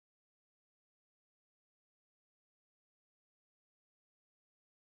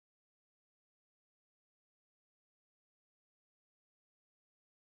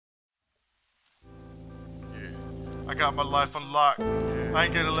I got my life on lock. I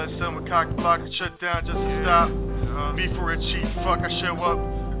ain't gonna let someone cock block and shut down just to stop me for a cheap fuck. I show up,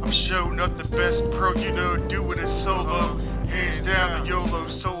 I'm showing up the best pro, you know, doing it solo. Hands down the YOLO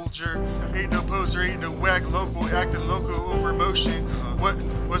soldier. Ain't no poser, ain't no whack local, acting local over emotion.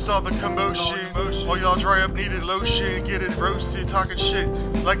 What's all the commotion? While y'all dry up needed lotion, get it roasted, talking shit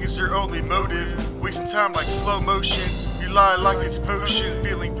like it's your only motive. Wasting time like slow motion. You lie like it's potion,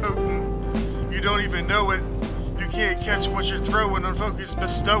 feeling potent. You don't even know it. You can't catch what you're throwing, unfocused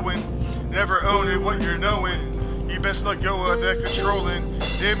bestowing. Never owning what you're knowing. You best let go of that controlling.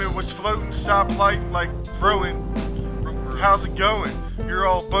 Damn it, what's floating? Stop light like throwing. How's it going? You're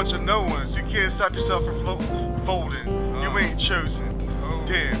all a bunch of no ones. You can't stop yourself from folding. You ain't chosen.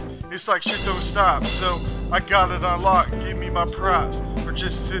 Damn, it's like shit don't stop. So I got it on lock. Give me my props, or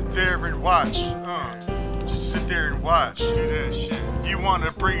just sit there and watch. Just sit there and watch. Do that shit. You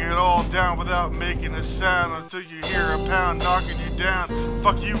wanna bring it all down without making a sound until you hear a pound knocking you down.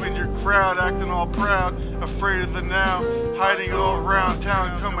 Fuck you and your crowd, acting all proud, afraid of the now, hiding all around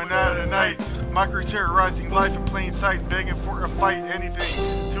town, coming out at night. Micro-terrorizing life in plain sight, begging for a fight,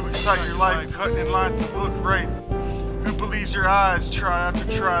 anything to excite your life, cutting in line to look right. Who believes your eyes? Try after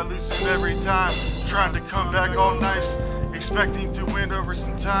try, losing every time, trying to come back all nice, expecting to win over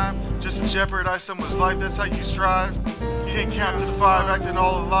some time, just to jeopardize someone's life. That's how you strive. You can't count to 5, acting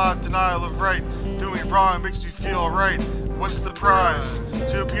all alive, denial of right. Doing wrong makes you feel alright. What's the prize?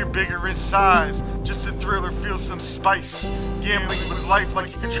 To appear bigger in size, just a thrill or feel some spice. Gambling with life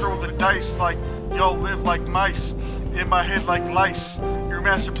like you control the dice, like y'all live like mice. In my head like lice. Your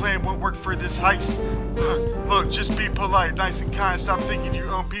master plan won't work for this heist. Look, just be polite, nice and kind. Stop thinking you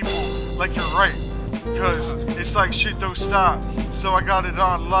own people like you're right. Cause it's like shit don't stop. So I got it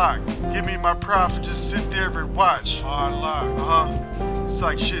on lock. Give me my props or just sit there and watch. On lock. It's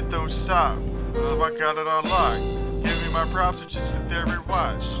like shit don't stop. So I got it on lock. Give me my props or just sit there and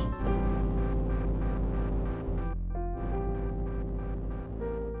watch.